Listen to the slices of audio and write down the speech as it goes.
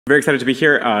Very excited to be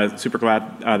here. Super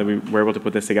glad that we were able to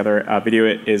put this together. Video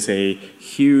is a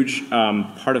huge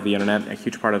part of the internet, a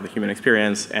huge part of the human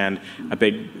experience, and a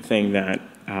big thing that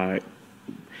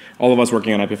all of us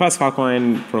working on IPFS,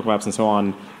 Filecoin, Protocol Labs, and so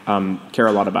on care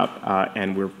a lot about.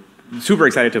 And we're super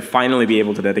excited to finally be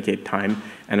able to dedicate time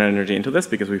and energy into this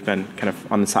because we've been kind of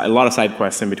on the side, a lot of side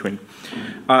quests in between.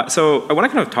 So I want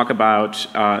to kind of talk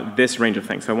about this range of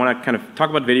things. So I want to kind of talk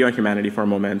about video and humanity for a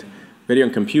moment, video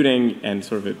and computing, and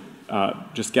sort of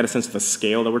just get a sense of the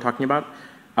scale that we're talking about.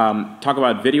 Talk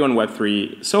about video and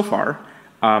Web3 so far,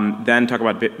 then talk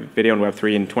about video and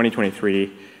Web3 in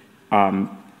 2023.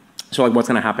 So like what's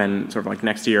going to happen sort of like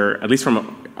next year, at least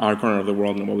from our corner of the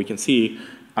world and what we can see.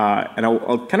 And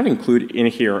I'll kind of include in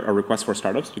here a request for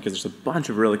startups because there's a bunch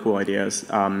of really cool ideas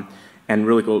and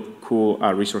really cool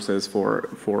resources for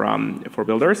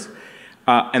builders.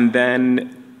 And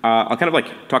then I'll kind of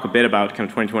like talk a bit about kind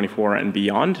of 2024 and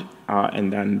beyond,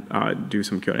 and then do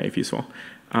some Q&A if useful.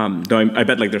 Though I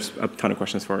bet like there's a ton of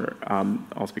questions for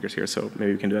all speakers here, so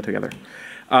maybe we can do that together.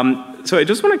 So I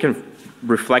just want to kind of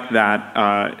reflect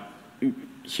that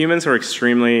humans are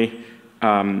extremely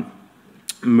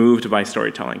moved by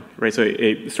storytelling, right?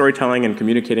 So storytelling and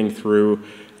communicating through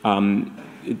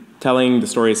telling the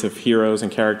stories of heroes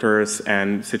and characters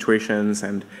and situations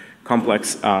and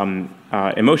complex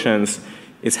emotions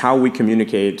is how we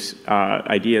communicate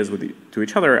ideas to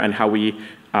each other and how we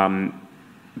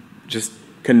just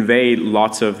convey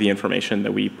lots of the information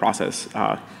that we process.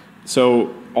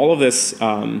 So all of this,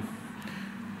 do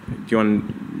you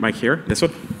want mic here? This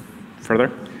one?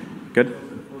 Further? Good?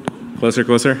 Closer,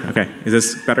 closer? Okay, is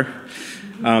this better?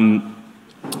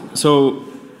 So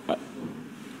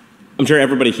I'm sure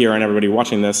everybody here and everybody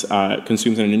watching this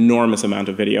consumes an enormous amount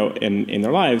of video in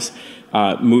their lives.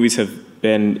 Movies have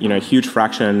been a huge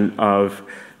fraction of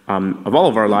all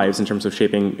of our lives in terms of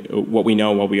shaping what we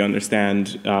know, what we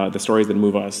understand, the stories that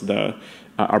move us,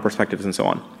 our perspectives, and so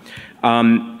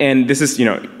on. And this is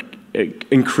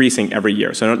increasing every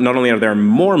year. So not only are there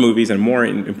more movies and more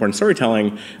important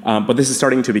storytelling, but this is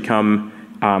starting to become,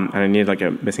 and I need like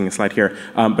a missing slide here,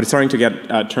 but it's starting to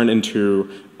get turned into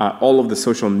all of the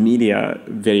social media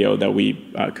video that we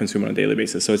consume on a daily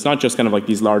basis. So it's not just kind of like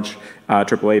these large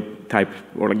AAA type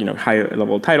or like, high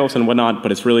level titles and whatnot,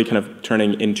 but it's really kind of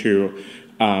turning into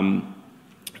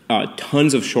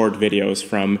tons of short videos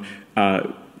from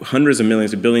hundreds of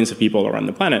millions to billions of people around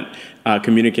the planet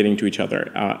communicating to each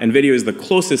other. And video is the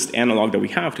closest analog that we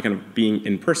have to kind of being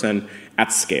in person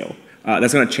at scale.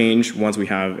 That's going to change once we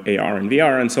have AR and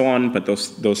VR and so on, but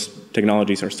those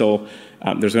technologies are still,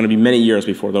 there's going to be many years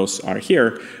before those are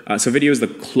here. So video is the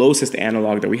closest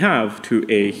analog that we have to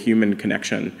a human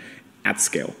connection at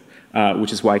scale,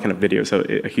 which is why kind of video is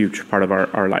a huge part of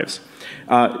our lives.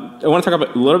 I want to talk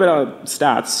about a little bit about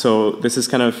stats. So this is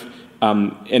kind of,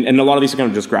 and a lot of these are kind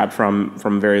of just grabbed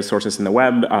from various sources in the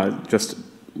web.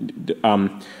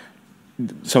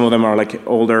 Some of them are like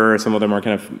older, some of them are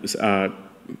kind of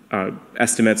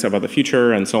estimates about the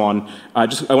future and so on. I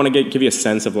want to give you a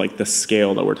sense of like the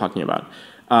scale that we're talking about.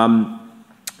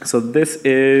 So this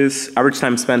is average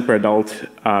time spent per adult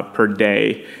per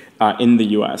day in the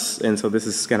US. And so this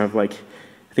is kind of like,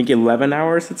 I think 11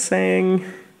 hours it's saying.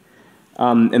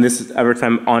 And this is average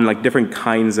time on like different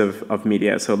kinds of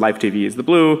media. So live TV is the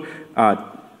blue,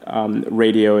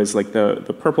 radio is like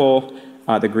the purple,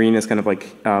 the green is kind of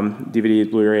like DVD,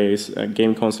 Blu-rays,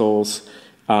 game consoles,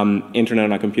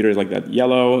 internet on computers like that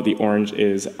yellow, the orange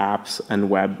is apps and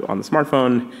web on the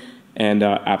smartphone, and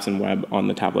apps and web on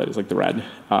the tablet is like the red.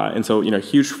 And so a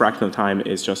huge fraction of the time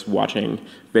is just watching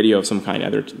video of some kind,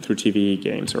 either through TV,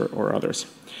 games, or others.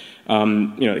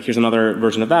 Here's another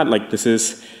version of that. Like this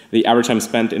is the average time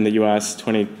spent in the US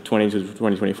 2020 to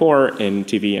 2024 in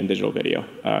TV and digital video.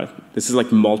 This is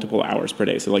like multiple hours per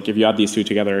day. So like if you add these two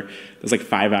together, there's like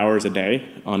 5 hours a day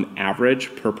on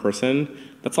average per person.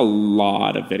 That's a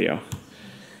lot of video.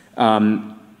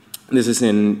 This is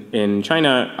in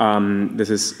China.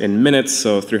 This is in minutes,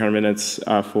 so 300 minutes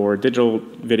for digital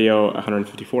video,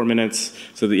 154 minutes.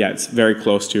 So yeah, it's very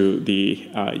close to the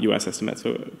US estimate,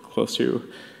 so close to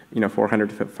 400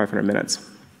 to 500 minutes.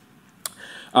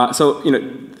 So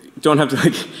don't have to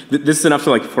like, this is enough to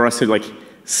like for us to like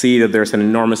see that there's an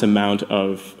enormous amount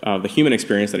of the human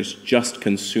experience that is just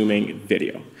consuming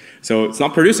video. So it's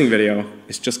not producing video,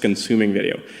 it's just consuming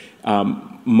video.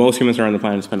 Most humans around the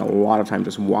planet spend a lot of time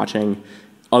just watching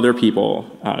other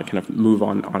people kind of move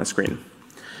on a screen.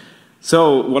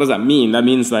 So what does that mean? That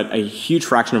means that a huge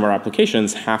fraction of our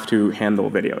applications have to handle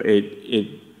video.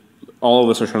 All of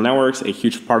the social networks, a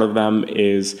huge part of them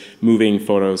is moving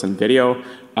photos and video.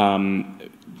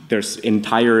 There's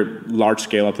entire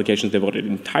large-scale applications devoted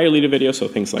entirely to video, so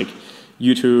things like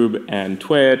YouTube and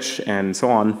Twitch and so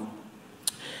on.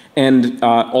 And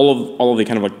all of the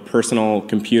kind of like personal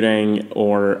computing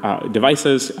or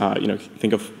devices,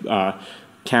 think of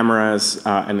cameras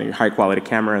and high-quality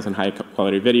cameras and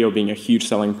high-quality video being a huge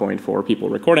selling point for people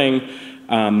recording.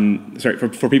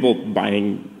 For people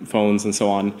buying phones and so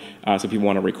on. So people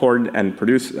want to record and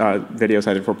produce videos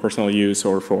either for personal use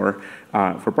or for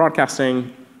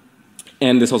broadcasting.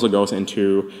 And this also goes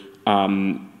into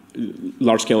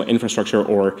large-scale infrastructure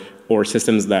or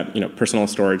systems that, personal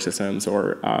storage systems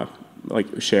or like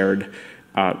shared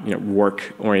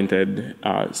work-oriented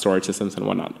storage systems and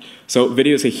whatnot. So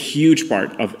video is a huge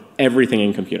part of everything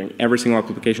in computing. Every single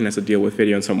application has to deal with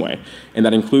video in some way. And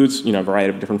that includes, a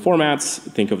variety of different formats.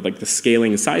 Think of like the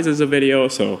scaling sizes of video.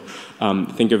 So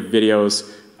think of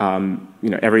videos,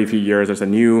 every few years there's a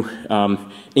new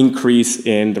increase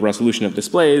in the resolution of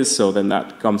displays. So then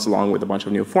that comes along with a bunch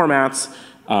of new formats.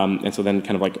 And so then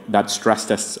kind of like that stress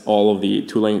tests all of the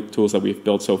tools that we've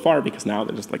built so far, because now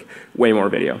they're just like way more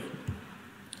video.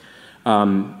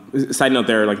 Side note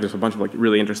there, like there's a bunch of like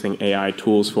really interesting AI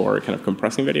tools for kind of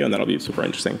compressing video, and that'll be super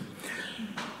interesting.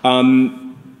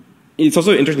 It's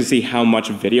also interesting to see how much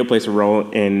video plays a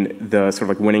role in the sort of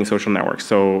like winning social networks.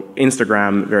 So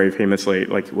Instagram very famously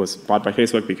was bought by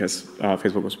Facebook because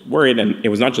Facebook was worried, and it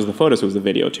was not just the photos, it was the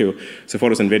video too. So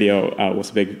photos and video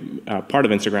was a big part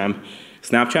of Instagram.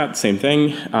 Snapchat, same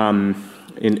thing.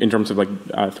 In terms of like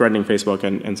threatening Facebook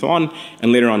and so on,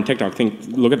 and later on TikTok.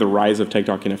 Look at the rise of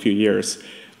TikTok in a few years.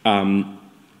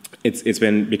 It's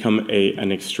become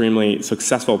an extremely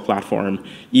successful platform,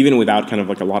 even without kind of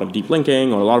like a lot of deep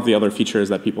linking or a lot of the other features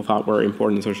that people thought were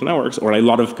important in social networks, or a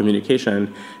lot of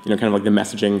communication. Kind of like the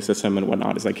messaging system and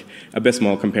whatnot is like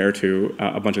abysmal compared to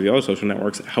a bunch of the other social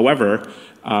networks. However,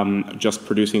 just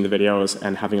producing the videos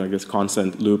and having like this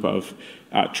constant loop of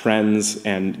trends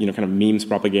and kind of memes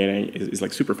propagating is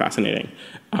like super fascinating.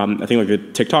 I think like the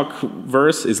TikTok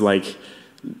verse is like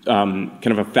kind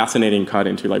of a fascinating cut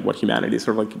into like what humanity is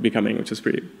sort of like becoming, which is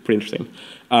pretty interesting.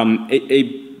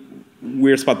 A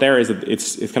weird spot there is that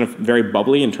it's kind of very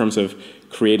bubbly in terms of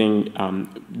creating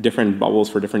different bubbles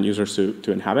for different users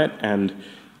to inhabit, and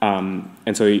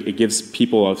so it gives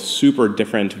people a super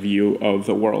different view of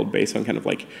the world based on kind of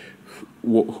like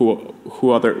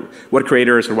what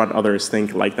creators or what others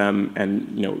think like them,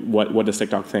 and what does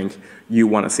TikTok think you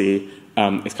want to see.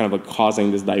 It's kind of like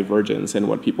causing this divergence in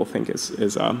what people think is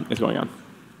going on.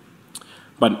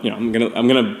 But I'm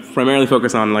gonna primarily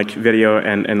focus on like video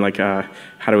and like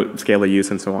how to scale the use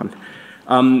and so on.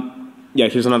 Yeah,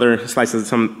 here's another slice of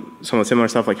some of the similar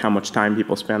stuff, like how much time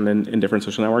people spend in different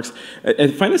social networks. I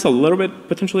find this a little bit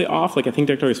potentially off. Like I think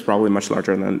TikTok is probably much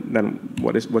larger than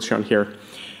what's shown here.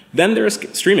 Then there's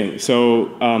streaming. So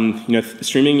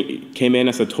streaming came in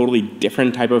as a totally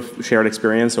different type of shared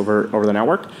experience over the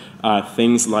network.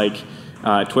 Things like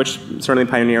Twitch certainly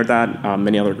pioneered that.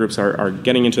 Many other groups are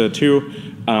getting into it too.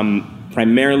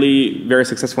 Primarily very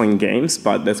successful in games,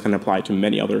 but this can apply to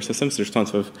many other systems. There's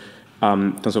tons of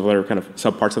other kind of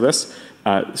subparts of this.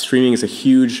 Streaming is a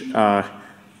huge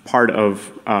part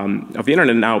of the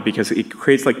internet now, because it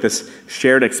creates like this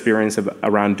shared experience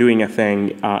around doing a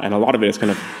thing, and a lot of it is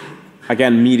kind of,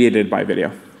 again, mediated by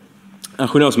video.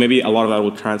 Who knows, maybe a lot of that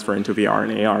will transfer into VR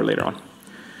and AR later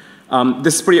on.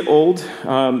 This is pretty old. I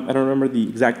don't remember the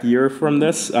exact year from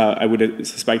this. I would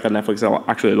suspect that Netflix is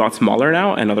actually a lot smaller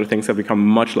now, and other things have become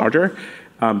much larger,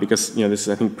 because this is,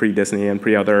 I think, pre-Disney and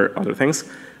pre-other things.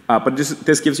 But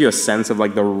this gives you a sense of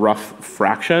like the rough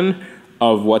fraction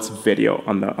of what's video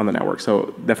on the network.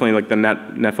 So definitely like the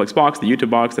Netflix box, the YouTube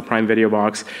box, the Prime Video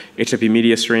box, HTTP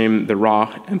Media Stream, the raw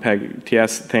MPEG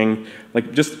TS thing,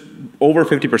 like just over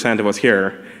 50% of what's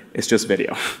here is just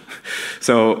video.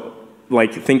 So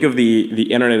like think of the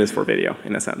internet as for video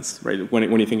in a sense, right? When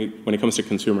it comes to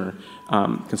consumer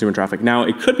traffic. Now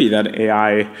it could be that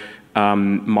AI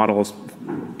models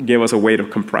gave us a way of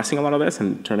compressing a lot of this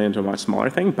and turn it into a much smaller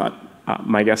thing, but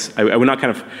my guess, I would not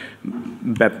kind of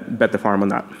bet the farm on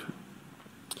that.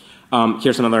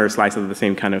 Here's another slice of the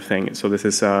same kind of thing. So this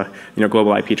is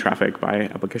global IP traffic by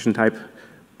application type.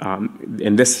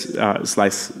 In this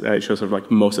slice, it shows sort of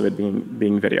like most of it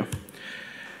being video.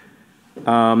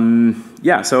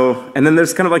 Yeah, so, and then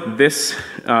there's kind of like this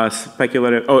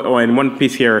speculative, and one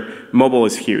piece here, mobile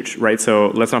is huge, right? So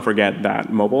let's not forget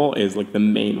that mobile is like the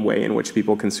main way in which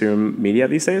people consume media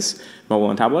these days, mobile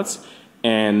and tablets.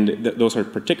 And those are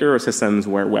particular systems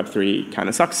where Web3 kind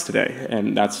of sucks today.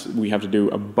 And we have to do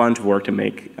a bunch of work to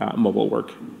make mobile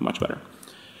work much better.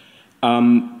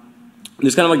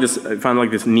 there's kind of like this, I found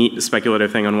like this neat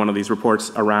speculative thing on one of these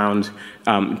reports around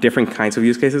different kinds of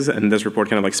use cases, and this report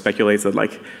kind of like speculates that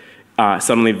like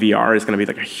suddenly VR is going to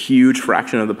be like a huge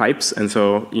fraction of the pipes, and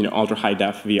so ultra high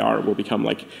def VR will become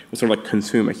like, will sort of like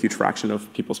consume a huge fraction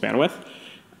of people's bandwidth.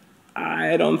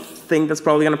 I don't think that's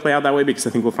probably going to play out that way, because I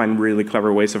think we'll find really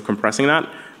clever ways of compressing that.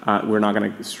 We're not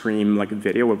going to stream like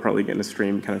video. We're probably going to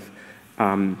stream kind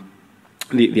of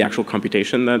the actual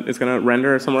computation that it's going to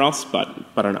render somewhere else, but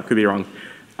I don't know, could be wrong.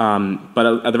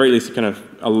 But at the very least, kind of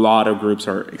a lot of groups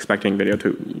are expecting video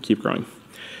to keep growing.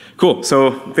 Cool,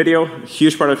 so video,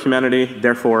 huge part of humanity,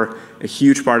 therefore a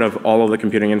huge part of all of the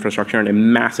computing infrastructure and a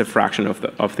massive fraction of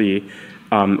the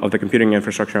computing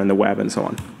infrastructure and the web and so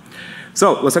on.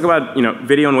 So let's talk about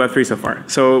video and Web3 so far.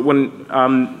 So when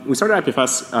we started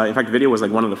IPFS, in fact, video was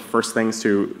like one of the first things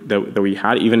that we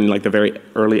had, even in like the very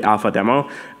early alpha demo.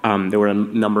 There were a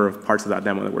number of parts of that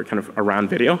demo that were kind of around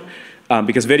video,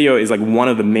 because video is like one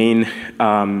of the main,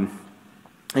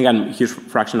 again, huge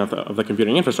fraction of the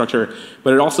computing infrastructure,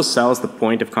 but it also sells the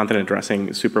point of content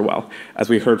addressing super well. As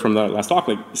we heard from the last talk,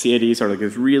 like CADs are like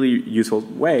this really useful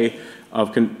way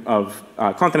of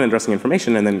content addressing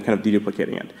information and then kind of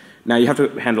deduplicating it. Now you have to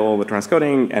handle all the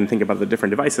transcoding and think about the different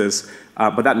devices,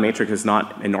 but that matrix is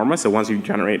not enormous. So once you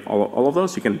generate all of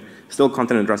those, you can still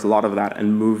content address a lot of that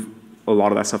and move a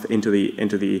lot of that stuff into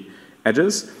the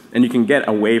edges, and you can get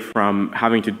away from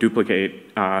having to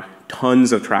duplicate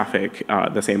tons of traffic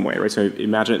the same way, right? So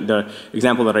imagine the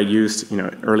example that I used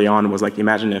early on was like,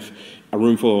 imagine if a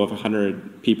room full of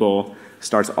 100 people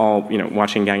starts all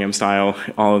watching Gangnam Style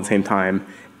all at the same time,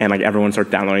 and like everyone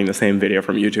starts downloading the same video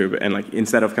from YouTube, and like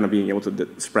instead of kind of being able to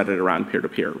spread it around peer to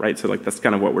peer, right? So like that's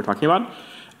kind of what we're talking about.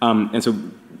 And so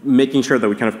making sure that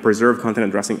we kind of preserve content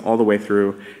addressing all the way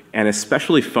through, and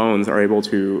especially phones are able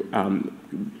to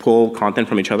pull content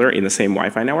from each other in the same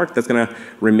Wi-Fi network, that's going to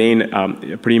remain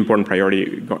a pretty important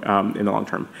priority in the long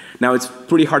term. Now it's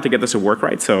pretty hard to get this to work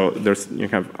right, so there's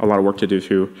kind of a lot of work to do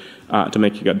to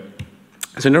make it good.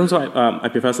 So in terms of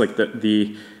IPFS, like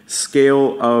the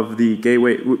scale of the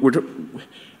gateway, we're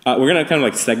going to kind of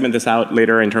like segment this out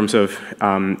later in terms of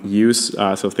use,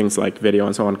 so things like video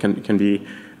and so on can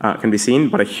be seen,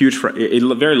 but a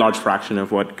very large fraction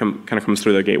of what kind of comes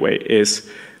through the gateway is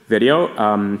video.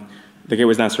 The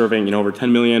gateway is now serving over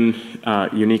 10 million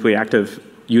uniquely active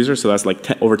users, so that's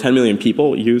like over 10 million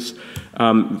people use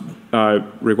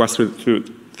requests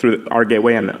through our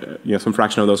gateway, and some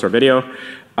fraction of those are video.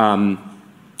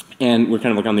 And we're kind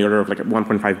of like on the order of like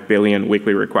 1.5 billion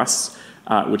weekly requests,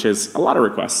 which is a lot of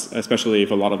requests, especially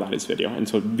if a lot of that is video. And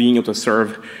so being able to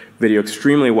serve video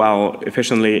extremely well,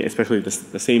 efficiently, especially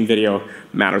the same video,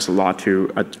 matters a lot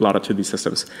to these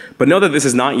systems. But know that this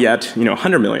is not yet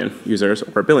 100 million users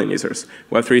or a billion users.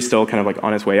 Web3 is still kind of like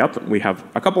on its way up. We have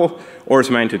a couple orders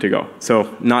of magnitude to go.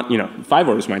 So not 5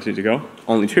 orders of magnitude to go,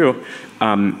 only 2,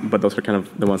 but those are kind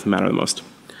of the ones that matter the most.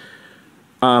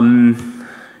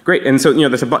 Great, and so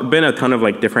there's been a ton of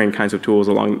like different kinds of tools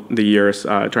along the years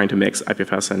trying to mix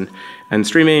IPFS and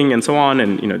streaming and so on,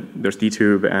 and there's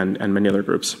DTube and many other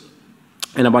groups,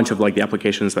 and a bunch of like the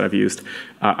applications that I've used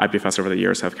IPFS over the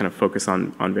years have kind of focused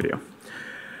on video.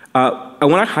 I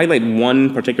want to highlight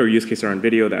one particular use case around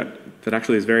video that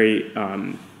actually is very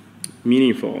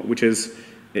meaningful, which is,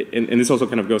 and this also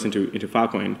kind of goes into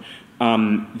Filecoin.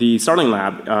 The Starling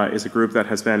Lab is a group that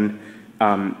has been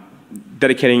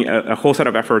dedicating a whole set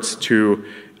of efforts to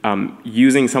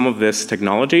using some of this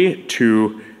technology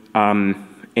to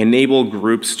enable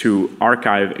groups to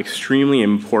archive extremely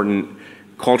important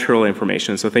cultural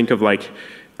information. So think of like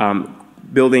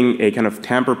building a kind of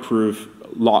tamper-proof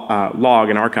log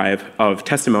and archive of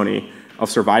testimony of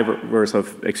survivors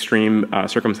of extreme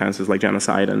circumstances like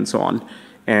genocide and so on.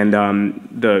 And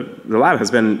the lab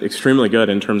has been extremely good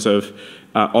in terms of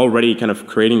already kind of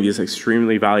creating these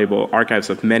extremely valuable archives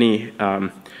of many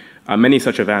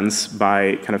such events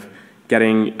by kind of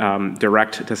getting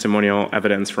direct testimonial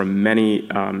evidence from many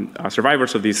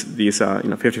survivors of these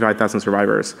 55,000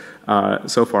 survivors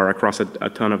so far across a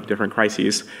ton of different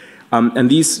crises. And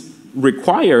these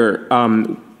require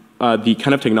the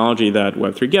kind of technology that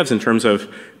Web3 gives in terms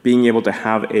of being able to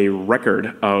have a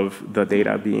record of the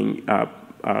data being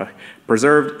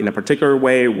preserved in a particular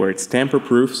way where it's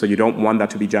tamper-proof, so you don't want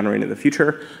that to be generated in the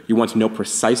future. You want to know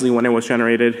precisely when it was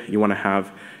generated. You want to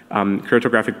have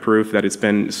cryptographic proof that it's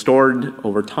been stored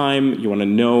over time. You want to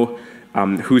know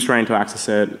who's trying to access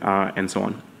it, and so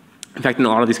on. In fact, in a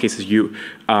lot of these cases,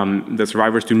 the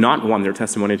survivors do not want their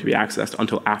testimony to be accessed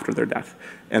until after their death.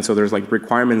 And so there's like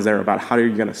requirements there about how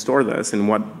you're going to store this and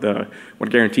what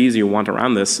guarantees you want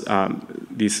around this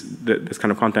this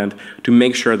kind of content to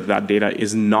make sure that that data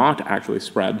is not actually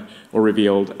spread or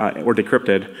revealed or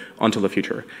decrypted until the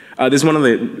future. This is one of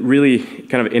the really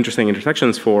kind of interesting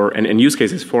intersections for and use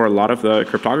cases for a lot of the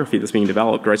cryptography that's being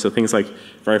developed, right? So things like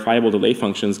verifiable delay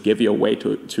functions give you a way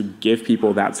to give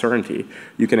people that certainty.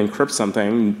 You can encrypt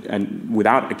something and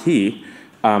without a key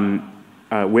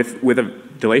with a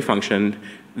delay function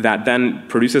that then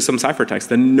produces some ciphertext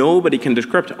that nobody can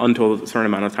decrypt until a certain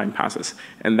amount of time passes.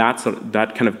 And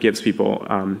that kind of gives people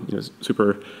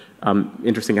super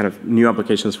interesting kind of new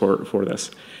applications for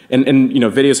this. And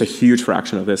video is a huge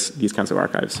fraction of these kinds of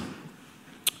archives.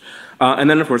 And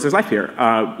then, of course, there's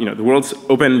Livepeer. The world's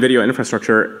open video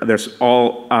infrastructure. There's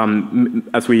all,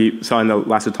 as we saw in the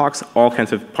last two talks, all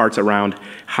kinds of parts around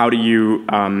how do you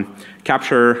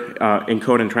capture,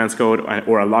 encode and transcode,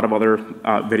 or a lot of other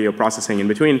video processing in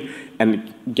between,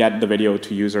 and get the video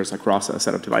to users across a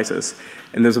set of devices.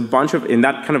 And there's a bunch of, in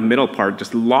that kind of middle part,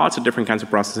 just lots of different kinds of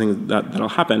processing that'll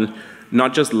happen,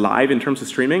 not just live in terms of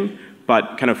streaming,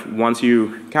 but kind of once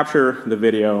you capture the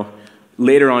video,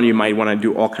 later on, you might want to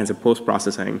do all kinds of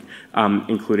post-processing,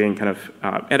 including kind of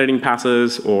editing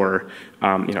passes, or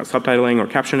subtitling, or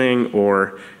captioning,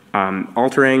 or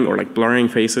altering, or like blurring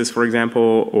faces, for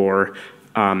example, or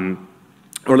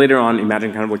later on,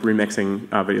 imagine kind of like remixing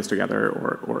videos together,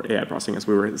 or AI processing, as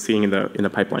we were seeing in the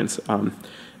pipelines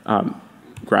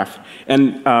graph.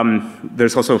 And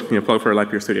there's also plug for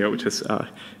Livepeer Studio, which is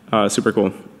super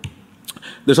cool.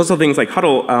 There's also things like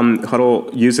Huddle.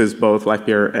 Huddle uses both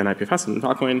Livepeer and IPFS and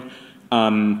Filecoin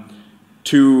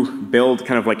to build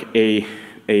kind of like a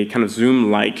kind of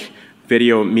Zoom-like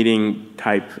video meeting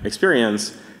type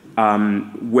experience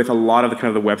with a lot of the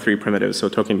kind of the Web3 primitives, so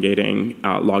token gating,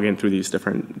 login through these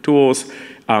different tools,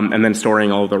 and then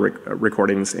storing all of the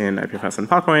recordings in IPFS and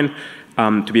Filecoin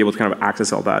to be able to kind of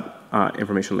access all that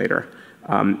information later.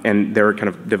 And they're kind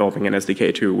of developing an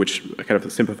SDK too, which kind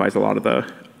of simplifies a lot of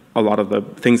the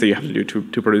things that you have to do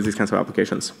to produce these kinds of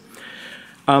applications.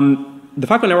 The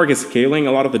Filecoin network is scaling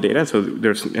a lot of the data, so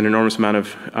there's an enormous amount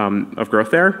of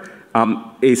growth there.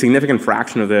 A significant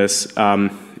fraction of this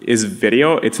is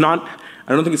video. It's not,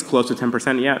 I don't think it's close to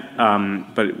 10% yet,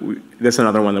 but this is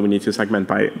another one that we need to segment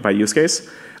by use case.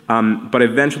 But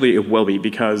eventually it will be,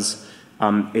 because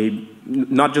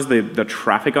not just the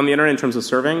traffic on the internet in terms of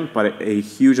serving, but a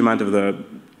huge amount of the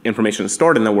information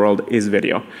stored in the world is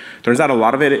video. Turns out a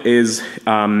lot of it is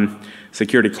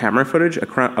security camera footage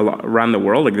around the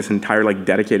world, like this entire like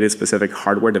dedicated specific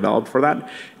hardware developed for that.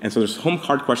 And so there's some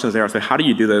hard questions there. So how do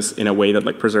you do this in a way that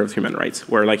like preserves human rights,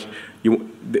 where like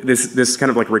this kind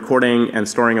of like recording and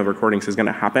storing of recordings is going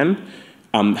to happen?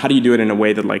 How do you do it in a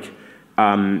way that like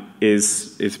again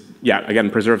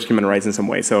preserves human rights in some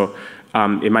way? So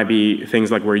it might be things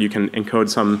like where you can encode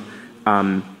some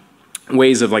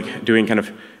ways of like doing kind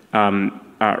of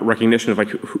recognition of like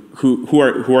who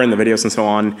are in the videos and so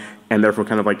on, and therefore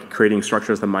kind of like creating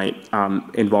structures that might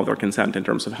involve their consent in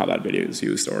terms of how that video is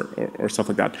used, or stuff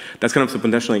like that. That's kind of some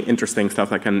potentially interesting stuff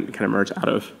that can emerge out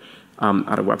of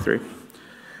Web3.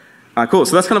 Cool.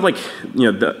 So that's kind of like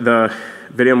the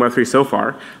video in Web3 so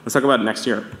far. Let's talk about next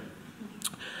year.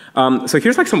 So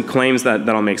here's like some claims that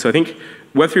I'll make. So I think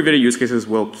Web3 video use cases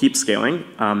will keep scaling.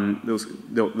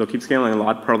 They'll keep scaling a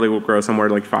lot. Probably will grow somewhere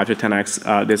like 5 to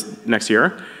 10x this next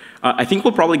year. I think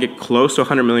we'll probably get close to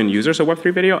 100 million users of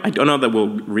Web3 video. I don't know that we'll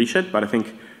reach it, but I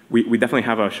think we definitely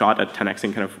have a shot at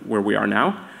 10xing kind of where we are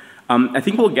now. I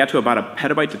think we'll get to about a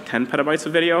petabyte to 10 petabytes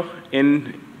of video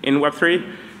in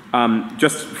Web3.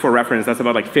 Just for reference, that's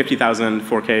about like 50,000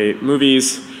 4K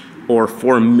movies or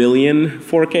 4 million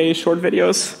 4K short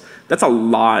videos. That's a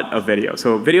lot of video.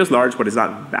 So video is large, but it's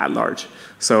not that large.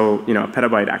 So a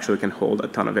petabyte actually can hold a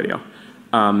ton of video.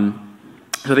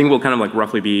 So I think we'll kind of like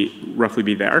roughly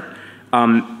be there.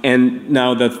 And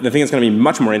now the thing that's going to be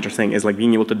much more interesting is like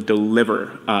being able to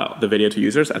deliver the video to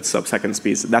users at sub-second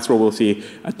speeds. That's where we'll see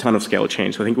a ton of scale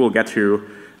change. So I think we'll get to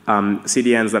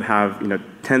CDNs that have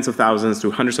tens of thousands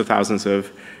to hundreds of thousands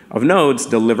of nodes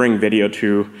delivering video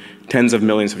to tens of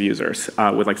millions of users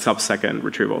with like sub-second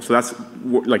retrieval. So that's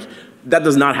like that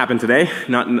does not happen today,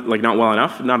 not well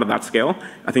enough, not at that scale.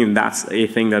 I think that's a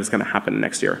thing that is going to happen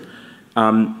next year.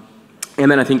 And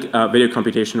then I think video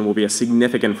computation will be a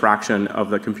significant fraction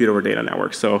of the compute over data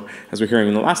network. So as we're hearing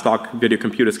in the last talk, video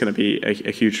compute is going to be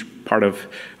a huge part of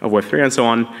Web3 and so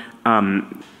on.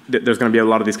 There's going to be a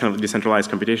lot of these kind of decentralized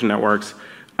computation networks.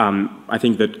 I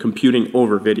think that computing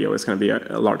over video is going to be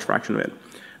a large fraction of it.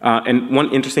 And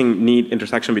one interesting, neat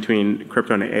intersection between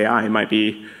crypto and AI might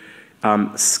be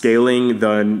scaling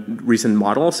the recent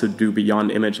models to do beyond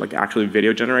image, like actually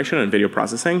video generation and video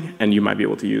processing. And you might be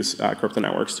able to use crypto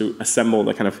networks to assemble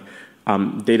the kind of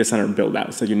data center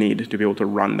build-outs that you need to be able to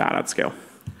run that at scale.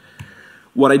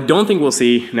 What I don't think we'll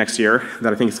see next year,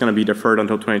 that I think is going to be deferred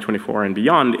until 2024 and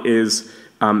beyond, is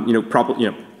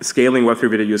scaling Web3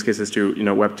 video use cases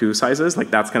to Web 2 sizes. Like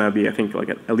that's going to be, I think, like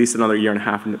at least another year and a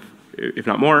half, if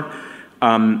not more.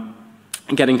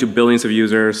 Getting to billions of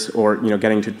users, or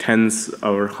getting to tens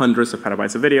or hundreds of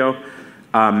petabytes of video,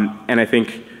 and I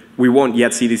think we won't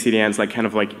yet see these CDNs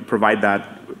provide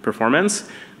that performance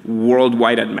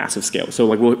worldwide at massive scale. So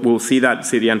like we'll see that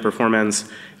CDN performance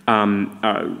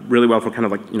really well for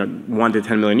 1 to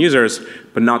 10 million users,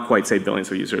 but not quite say billions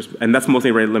of users. And that's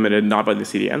mostly rate limited not by the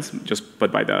CDNs,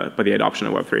 but by the adoption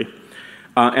of Web3.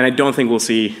 And I don't think we'll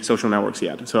see social networks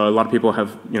yet. So a lot of people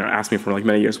have asked me for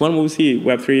many years, when will we see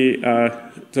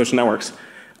Web3 social networks?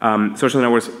 Social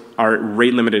networks are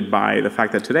rate limited by the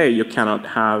fact that today you cannot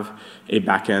have a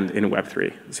backend in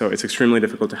Web3. So it's extremely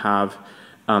difficult to have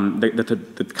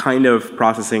the kind of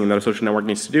processing that a social network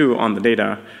needs to do on the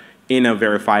data in a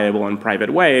verifiable and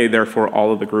private way. Therefore,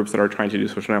 all of the groups that are trying to do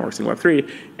social networks in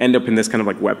Web3 end up in this Web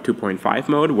 2.5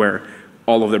 mode where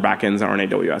all of their backends are on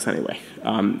AWS anyway.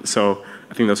 So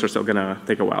I think those are still going to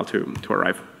take a while to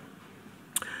arrive.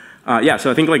 Yeah,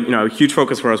 so I think a huge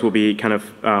focus for us will be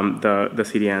the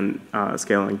CDN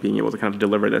scaling, being able to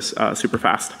deliver this super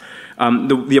fast.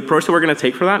 The approach that we're going to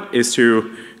take for that is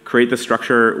to create the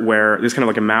structure where there's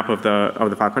a map of the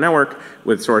Filecoin network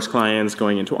with source clients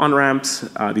going into on-ramps.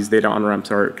 These data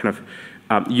on-ramps are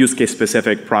use case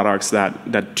specific products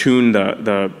that tune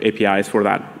the APIs for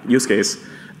that use case,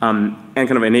 and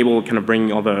enable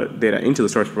bringing all the data into the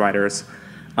source providers.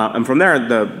 And from there,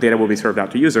 the data will be served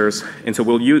out to users. And so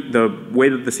the way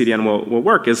that the CDN will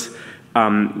work is,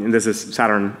 and this is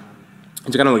Saturn,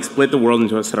 to split the world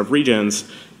into a set of regions,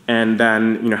 and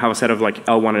then have a set of L1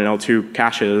 and L2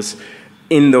 caches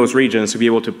in those regions to be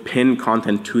able to pin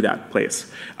content to that place.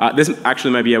 This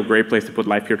actually might be a great place to put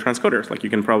Livepeer transcoders. You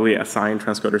can probably assign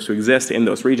transcoders to exist in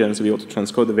those regions to be able to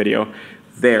transcode the video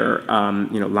there,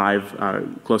 live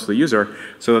close to the user,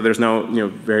 so that there's no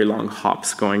very long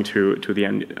hops going to the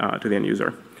end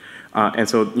user. And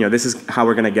so this is how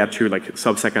we're going to get to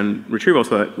sub-second retrieval,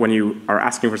 so that when you are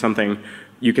asking for something,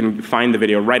 you can find the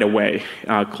video right away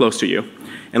close to you.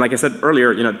 And like I said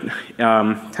earlier, 1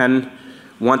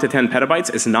 to 10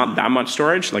 petabytes is not that much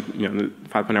storage. The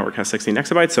Filecoin network has 16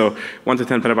 exabytes, so 1 to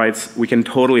 10 petabytes, we can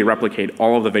totally replicate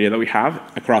all of the video that we have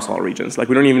across all regions.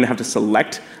 We don't even have to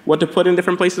select what to put in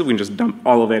different places. We can just dump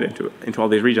all of it into all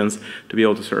these regions to be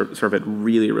able to serve it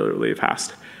really, really, really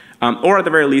fast. Or at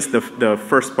the very least, the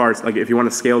first parts, if you want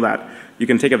to scale that, you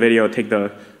can take a video, take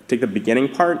the beginning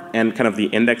part and the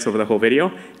index over the whole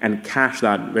video and cache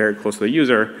that very close to the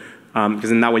user.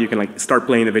 Because in that way you can start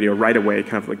playing the video right away.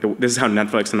 This is how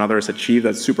Netflix and others achieve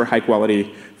that super high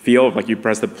quality feel of you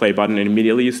press the play button and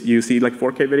immediately you see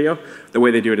 4K video. The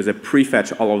way they do it is they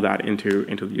prefetch all of that into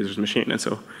the user's machine, and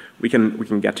so we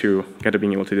can get to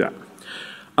being able to do that.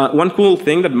 One cool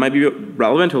thing that might be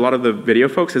relevant to a lot of the video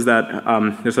folks is that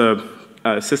there's a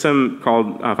system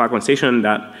called Filecoin Station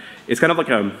that is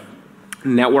a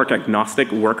network agnostic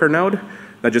worker node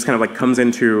that just comes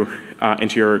into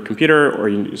your computer or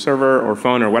your server or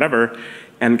phone or whatever,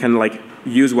 and can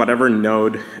use whatever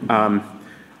node,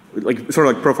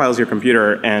 profiles your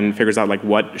computer and figures out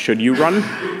what should you run,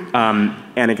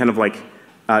 and it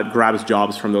grabs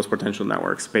jobs from those potential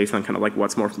networks based on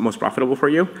what's most profitable for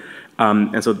you,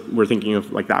 and so we're thinking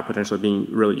of that potentially being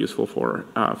really useful for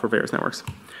various networks.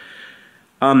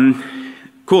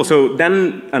 Cool. So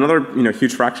then another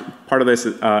huge part of this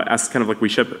is as we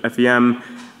ship FVM,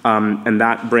 and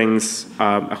that brings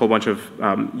a whole bunch of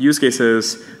use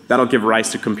cases that'll give rise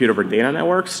to compute over data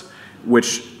networks,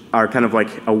 which are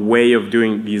a way of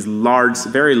doing these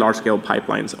very large scale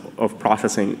pipelines of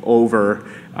processing over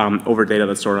data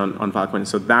that's stored on Filecoin.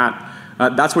 So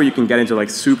that's where you can get into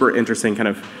super interesting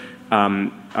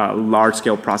large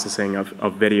scale processing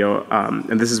of video,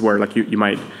 and this is where you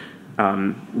might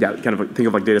think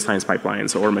of data science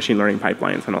pipelines or machine learning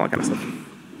pipelines and all that kind of stuff.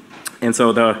 And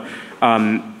so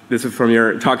this is from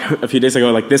your talk a few days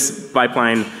ago. This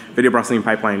pipeline, video processing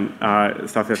pipeline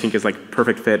stuff, I think is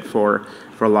perfect fit for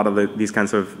a lot of these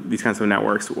kinds of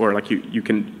networks, or you're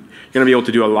going to be able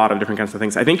to do a lot of different kinds of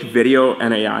things. I think video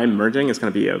and AI merging is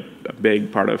going to be a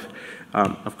big part of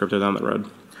crypto down the road.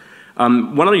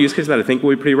 One other use case that I think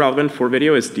will be pretty relevant for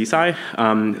video is DeSci.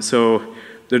 So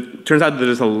it turns out that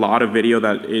there's a lot of video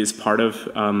that is part of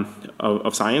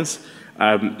science.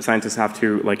 Scientists have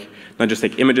to not just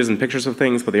take images and pictures of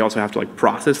things, but they also have to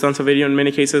process tons of video in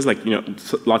many cases.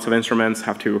 Lots of instruments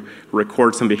have to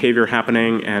record some behavior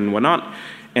happening and whatnot.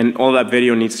 and all that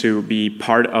video needs to be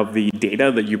part of the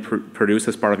data that you produce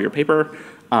as part of your paper.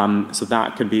 So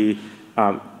that could be,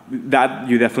 that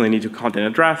you definitely need to content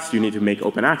address, you need to make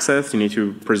open access, you need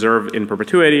to preserve in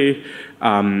perpetuity,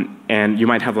 and you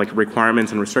might have like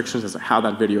requirements and restrictions as to how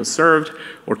that video is served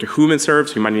or to whom it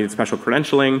serves. You might need special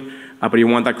credentialing, but you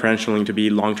want that credentialing to be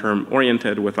long-term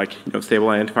oriented with like stable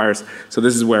identifiers. So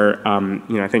this is where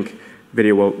I think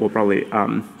video will probably,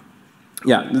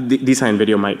 design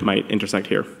video might intersect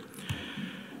here.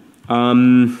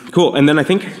 Cool, and then I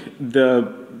think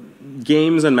the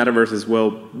games and metaverses will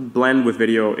blend with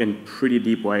video in pretty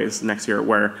deep ways next year,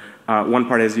 where one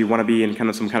part is you want to be in kind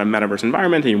of some kind of metaverse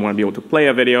environment and you want to be able to play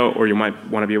a video, or you might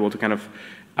want to be able to kind of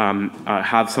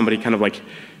have somebody kind of like,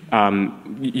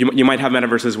 you might have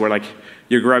metaverses where like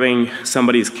you're grabbing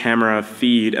somebody's camera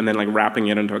feed and then like wrapping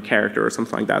it into a character or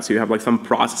something like that. So you have like some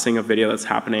processing of video that's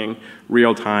happening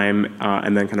real time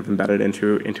and then kind of embedded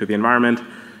into the environment.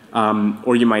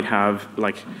 Or you might have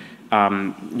like,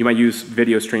 you might use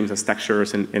video streams as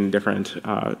textures in different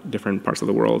parts of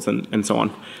the world and so on.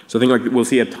 So I think like we'll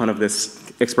see a ton of this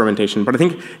experimentation, but I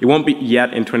think it won't be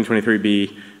yet in 2023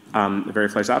 be very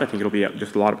fleshed out. I think it'll be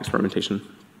just a lot of experimentation.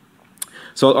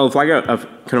 So I'll flag a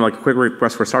kind of like a quick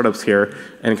request for startups here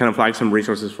and kind of flag some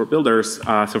resources for builders.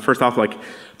 So first off, like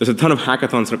there's a ton of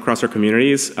hackathons across our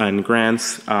communities and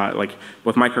grants, like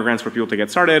both micro grants for people to get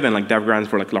started and like dev grants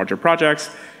for like larger projects,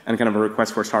 and kind of a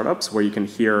request for startups where you can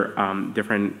hear about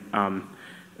different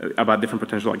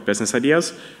potential like business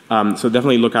ideas. So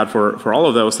definitely look out for all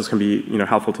of those. This can be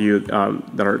helpful to you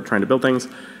that are trying to build things.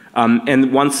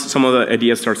 And once some of the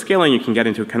ideas start scaling, you can get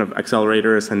into kind of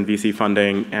accelerators and VC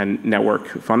funding and network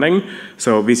funding.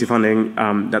 So VC funding,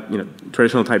 that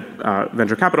traditional type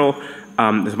venture capital,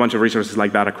 there's a bunch of resources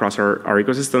like that across our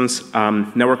ecosystems.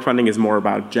 Network funding is more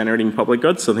about generating public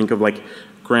goods. So think of like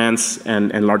grants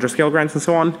and larger scale grants and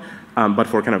so on, but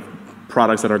for kind of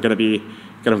products that are going to be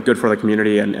kind of good for the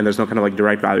community and there's no kind of like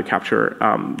direct value capture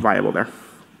viable there.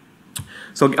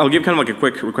 So I'll give kind of like a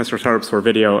quick request for startups for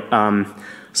video.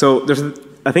 So there's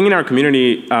a thing in our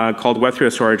community called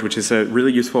Web3 Storage, which is a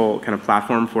really useful kind of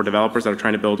platform for developers that are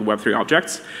trying to build Web3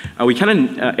 objects. We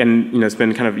kind of, it's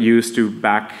been kind of used to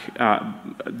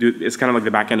it's kind of like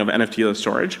the back end of NFT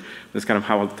storage. That's kind of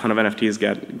how a ton of NFTs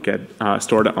get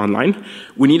stored online.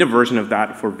 We need a version of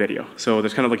that for video. So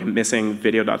there's kind of like a missing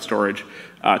video.storage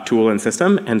tool and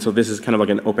system. And so this is kind of like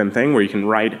an open thing where you can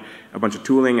write a bunch of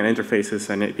tooling and interfaces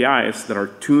and APIs that are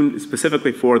tuned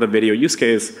specifically for the video use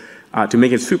case to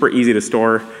make it super easy to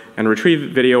store and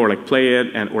retrieve video or like play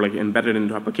it or like embed it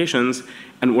into applications,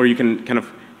 and where you can kind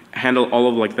of handle all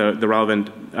of like the relevant,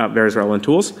 various relevant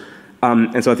tools.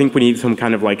 And so I think we need some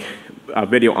kind of like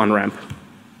video on-ramp.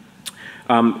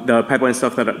 The pipeline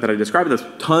stuff that I described, there's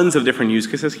tons of different use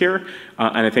cases here.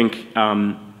 And I think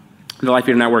the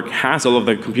Livepeer network has all of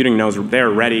the computing nodes there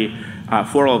ready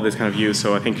for all of this kind of use.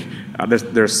 So I think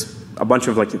there's a bunch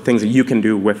of like things that you can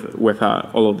do with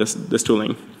all of this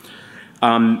tooling.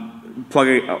 Plug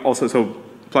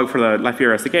for the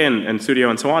Livepeer SDK and Studio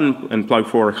and so on, and plug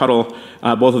for Huddle.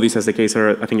 Both of these SDKs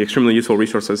are, I think, extremely useful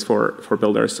resources for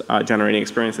builders generating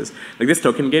experiences. Like this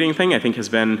token gating thing, I think, has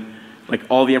been, like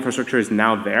all the infrastructure is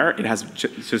now there. It has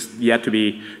just yet to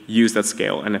be used at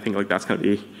scale, and I think like that's going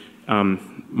to be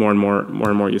more and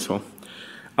more useful.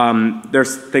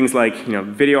 There's things like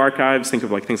video archives. Think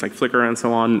of like things like Flickr and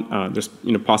so on. There's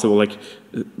possible like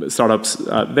startups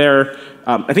there.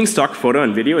 I think stock photo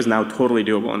and video is now totally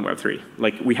doable in Web3.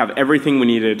 Like we have everything we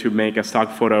needed to make a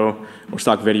stock photo or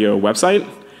stock video website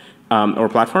or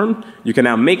platform. You can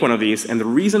now make one of these, and the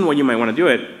reason why you might want to do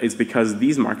it is because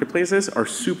these marketplaces are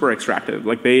super extractive.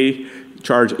 Like they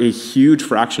charge a huge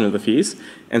fraction of the fees,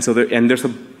 and so there's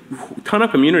a ton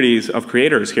of communities of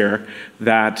creators here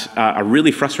that are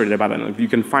really frustrated about it. Like you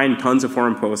can find tons of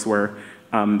forum posts where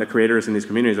the creators in these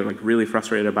communities are like really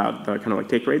frustrated about the kind of like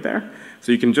take rate there.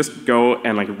 So you can just go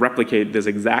and like replicate this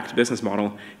exact business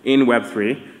model in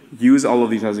Web3, use all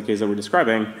of these SDKs that we're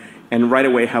describing, and right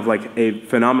away have like a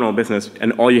phenomenal business,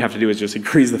 and all you have to do is just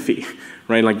increase the fee,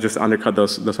 right? Like just undercut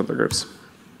those other groups.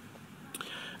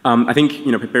 I think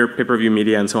pay-per-view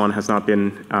media and so on has not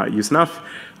been used enough.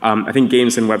 I think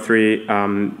games in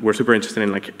Web3, we're super interested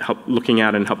in like looking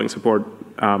at and helping support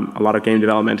a lot of game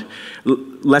development.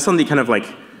 Less on the kind of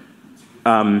like,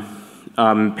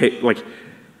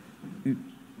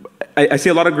 I see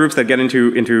a lot of groups that get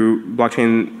into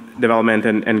blockchain development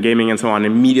and gaming and so on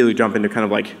immediately jump into kind of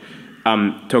like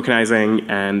tokenizing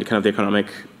and kind of the economic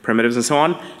primitives and so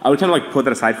on, I would kind of like put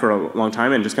that aside for a long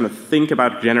time and just kind of think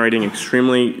about generating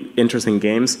extremely interesting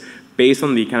games based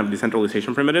on the kind of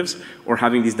decentralization primitives, or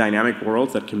having these dynamic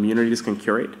worlds that communities can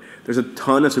curate. There's a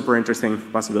ton of super interesting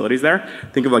possibilities there.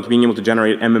 Think of like being able to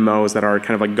generate MMOs that are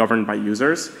kind of like governed by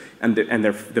users, and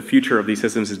the future of these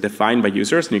systems is defined by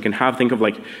users. And you can think of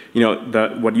like,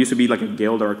 what used to be like a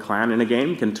guild or a clan in a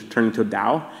game can turn into a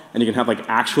DAO, and you can have like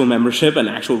actual membership and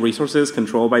actual resources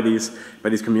controlled by these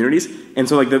communities. And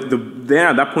so like then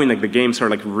at that point, like the games are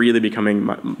like really becoming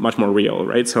much more real,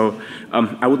 right? So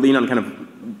I would lean on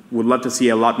would love to see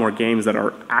a lot more games that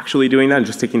are actually doing that, and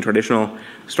just taking traditional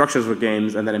structures of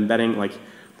games and then embedding like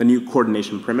the new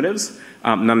coordination primitives,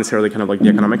 not necessarily kind of like the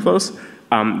economic flows.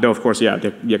 Though of course, yeah,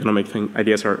 the economic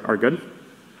ideas are good.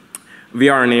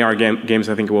 VR and AR games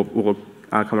I think will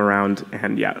come around,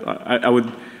 and yeah, I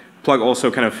would plug also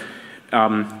kind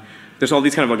of, there's all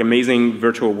these kind of like amazing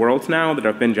virtual worlds now that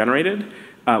have been generated.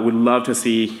 Would love to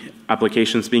see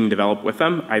applications being developed with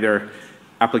them, either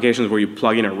applications where you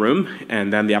plug in a room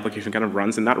and then the application kind of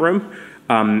runs in that room,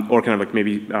 or kind of like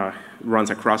maybe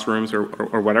runs across rooms or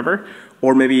whatever,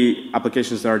 or maybe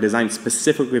applications that are designed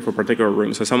specifically for particular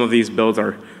rooms. So some of these builds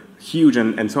are huge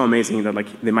and so amazing that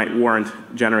like they might warrant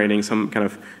generating some kind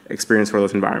of experience for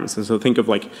those environments. And so think of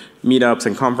like meetups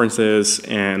and conferences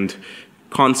and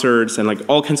concerts and like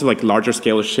all kinds of like larger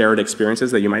scale shared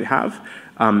experiences that you might have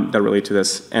that relate to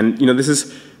this. And this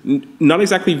is not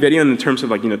exactly video in terms of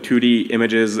like 2D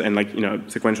images and like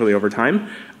sequentially over time,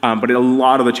 but a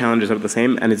lot of the challenges are the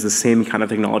same, and it's the same kind of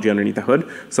technology underneath the hood.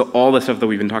 So all the stuff that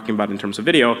we've been talking about in terms of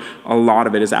video, a lot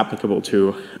of it is applicable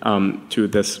to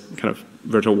this kind of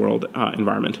virtual world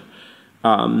environment.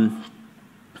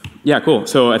 Yeah, cool.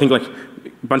 So I think like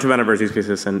a bunch of metaverse use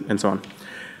cases and so on.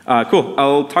 Cool.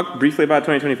 I'll talk briefly about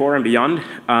 2024 and beyond,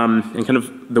 and kind of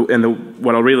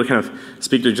what I'll really kind of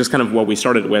speak to just kind of what we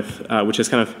started with, which is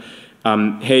kind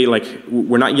of, hey, like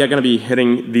we're not yet going to be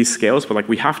hitting these scales, but like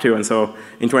we have to, and so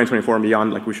in 2024 and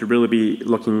beyond, like we should really be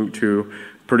looking to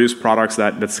produce products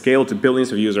that scale to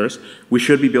billions of users. We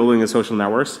should be building the social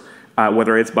networks,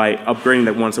 whether it's by upgrading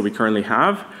the ones that we currently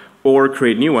have, or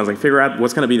create new ones, like figure out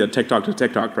what's going to be the TikTok to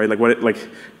TikTok, right? Like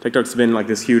TikTok's been like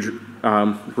this huge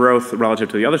growth relative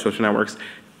to the other social networks.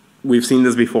 We've seen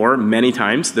this before many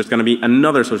times. There's going to be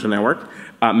another social network.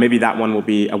 Maybe that one will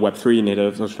be a Web3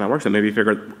 native social network, so maybe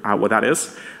figure out what that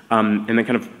is, and then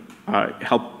kind of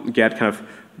help get kind of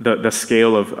the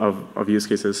scale of use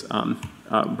cases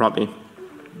broadly.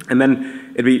 And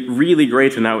then it'd be really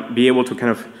great to now be able to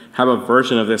kind of have a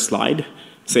version of this slide,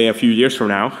 say a few years from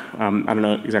now, I don't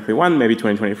know exactly when, maybe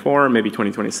 2024, maybe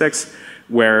 2026,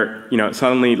 where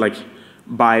suddenly like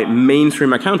by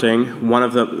mainstream accounting,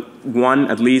 one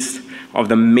at least of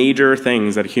the major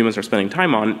things that humans are spending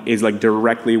time on is like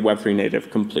directly Web3 native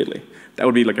completely. That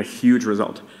would be like a huge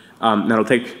result. That'll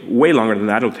take way longer than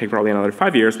that. It'll take probably another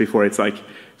 5 years before it's like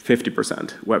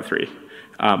 50% Web3.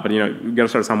 But you got to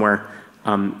start somewhere,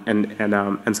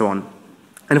 and so on.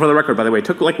 And for the record, by the way, it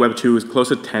took like Web 2 close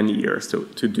to 10 years to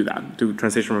do that, to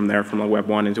transition from there from like Web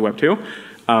 1 into Web 2.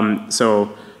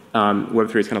 Web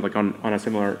 3 is kind of like on a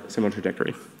similar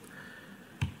trajectory.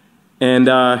 And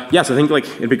yeah, so I think like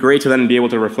it'd be great to then be able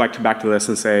to reflect back to this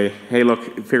and say, hey, look,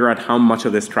 figure out how much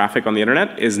of this traffic on the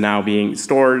internet is now being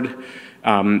stored,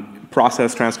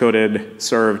 processed, transcoded,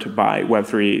 served by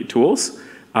Web3 tools,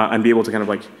 and be able to kind of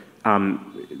like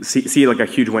see like a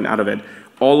huge win out of it.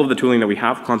 All of the tooling that we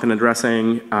have, content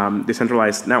addressing,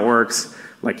 decentralized networks,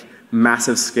 like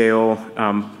massive scale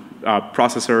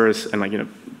processors, and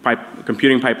like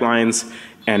computing pipelines,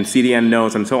 and CDN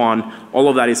nodes, and so on. All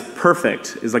of that is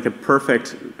perfect. Is like a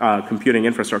perfect computing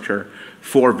infrastructure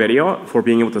for video, for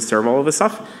being able to serve all of this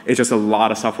stuff. It's just a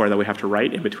lot of software that we have to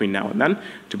write in between now and then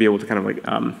to be able to kind of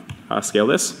like scale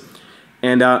this.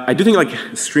 And I do think like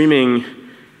streaming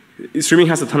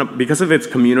has a ton of, because of its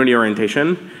community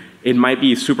orientation, it might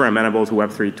be super amenable to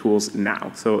Web3 tools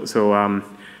now. So this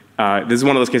is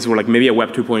one of those cases where like maybe a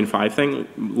Web 2.5 thing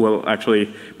will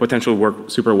actually potentially work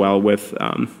super well with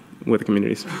the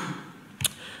communities.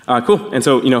 Cool. And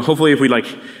so hopefully if we like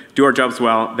do our jobs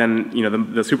well, then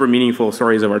the super meaningful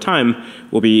stories of our time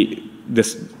will be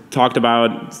this talked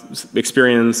about,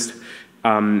 experienced,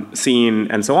 seen,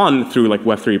 and so on through like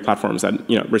Web3 platforms that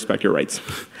respect your rights.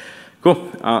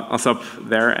 Cool. I'll stop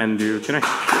there and do Q&A.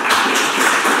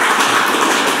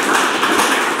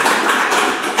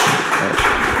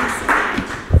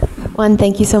 Juan,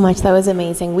 thank you so much. That was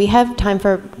amazing. We have time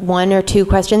for 1 or 2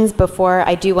 questions before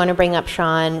I do want to bring up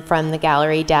Sean from the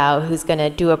Gallery DAO, who's going to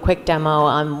do a quick demo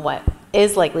on what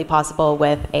is likely possible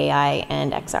with AI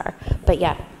and XR. But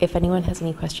yeah, if anyone has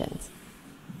any questions.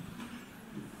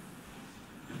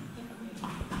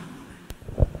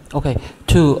 Okay,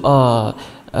 to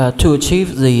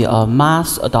achieve the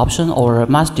mass adoption or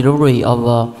mass delivery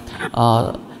of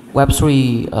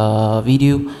Web3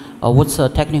 video, what's the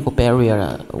technical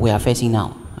barrier we are facing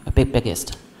now?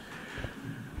 Biggest?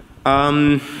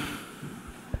 I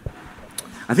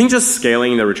think just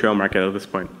scaling the retail market at this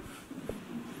point.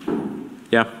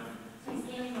 Yeah.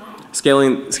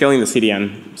 Scaling the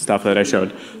CDN stuff that I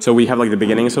showed. So we have like the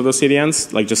beginnings of those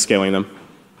CDNs, like just scaling them.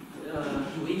 Do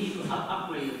we need to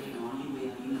upgrade the technology we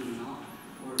are using now?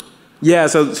 Yeah,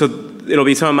 so it'll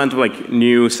be some amount of like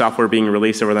new software being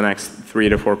released over the next 3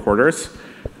 to 4 quarters.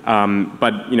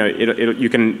 But you know, you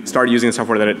can start using the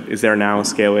software that is there now,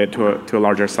 scale it to a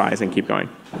larger size, and keep going.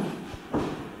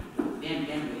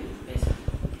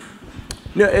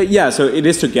 No, yeah, so it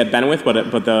is to get bandwidth,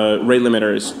 but the rate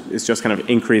limiter is just kind of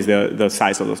increase the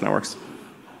size of those networks.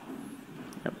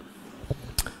 Yep.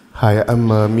 Hi, I'm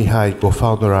Mihai,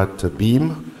 co-founder at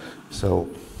Beam. So,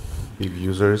 big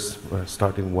users,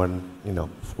 starting one,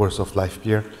 of course, of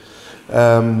Livepeer.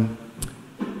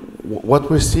 What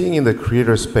we're seeing in the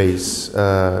creator space,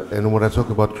 and when I talk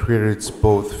about creator, it's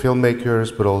both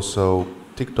filmmakers, but also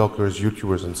TikTokers,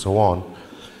 YouTubers, and so on.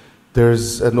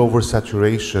 There's an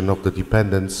oversaturation of the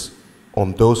dependence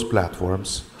on those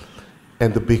platforms,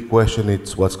 and the big question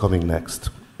is what's coming next.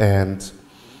 And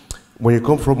when you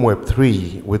come from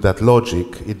Web3 with that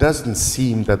logic, it doesn't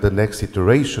seem that the next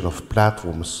iteration of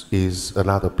platforms is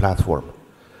another platform,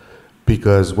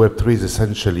 because Web3 is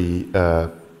essentially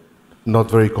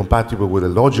not very compatible with the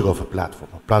logic of a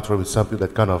platform. A platform is something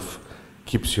that kind of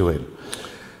keeps you in.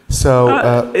 So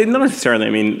not necessarily. I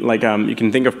mean, like you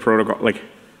can think of protocol like.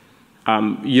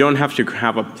 You don't have to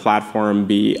have a platform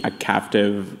be a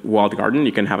captive walled garden.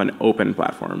 You can have an open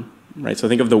platform, right? So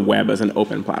think of the web as an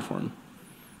open platform.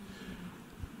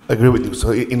 I agree with you.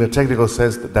 So in a technical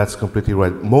sense, that's completely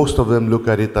right. Most of them look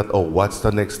at it that, oh, what's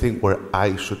the next thing where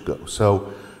I should go?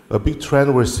 So a big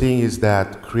trend we're seeing is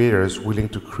that creators willing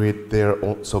to create their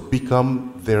own, so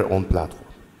become their own platform.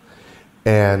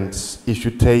 And if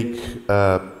you take,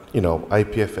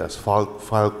 IPFS,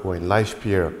 Filecoin,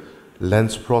 Livepeer,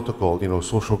 Lens protocol,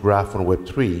 social graph on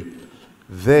Web3,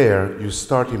 there you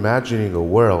start imagining a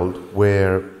world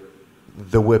where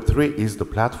the Web3 is the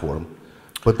platform,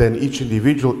 but then each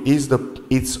individual is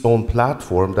its own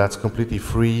platform that's completely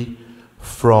free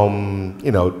from,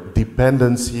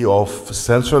 dependency of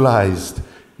centralized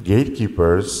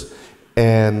gatekeepers,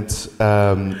 and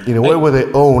in a way where they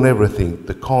own everything,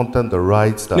 the content, the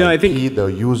rights, the IP, the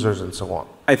users, and so on.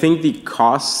 I think the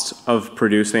cost of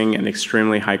producing an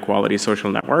extremely high-quality social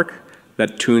network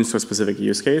that tunes to a specific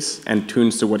use case and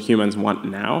tunes to what humans want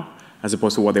now, as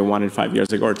opposed to what they wanted 5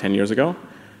 years ago or 10 years ago,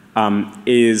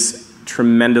 is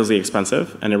tremendously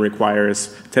expensive, and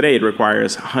today it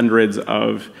requires hundreds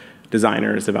of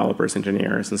designers, developers,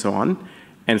 engineers, and so on.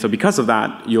 And so because of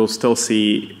that, you'll still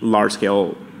see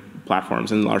large-scale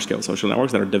platforms and large-scale social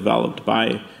networks that are developed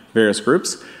by various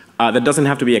groups. That doesn't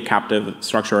have to be a captive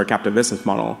structure or a captive business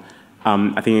model.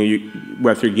 I think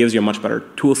Web3 gives you a much better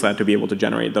tool set to be able to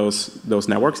generate those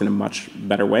networks in a much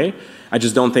better way. I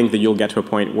just don't think that you'll get to a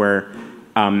point where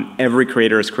every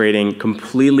creator is creating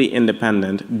completely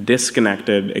independent,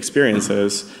 disconnected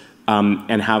experiences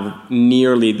and have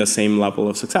nearly the same level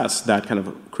of success that kind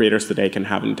of creators today can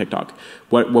have in TikTok.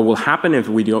 What will happen if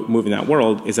we don't move in that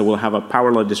world is that we'll have a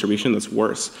power-law distribution that's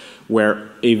worse, where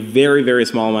a very, very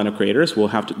small amount of creators will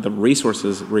have the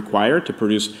resources required to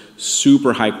produce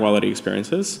super high-quality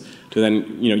experiences to then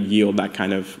yield that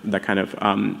kind of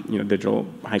digital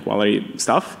high-quality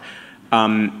stuff.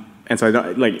 And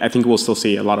so I think we'll still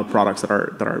see a lot of products that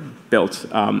are built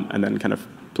and then kind of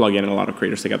plug in a lot of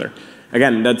creators together.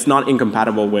 Again, that's not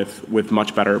incompatible with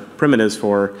much better primitives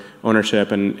for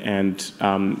ownership and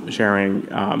sharing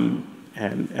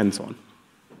and so on.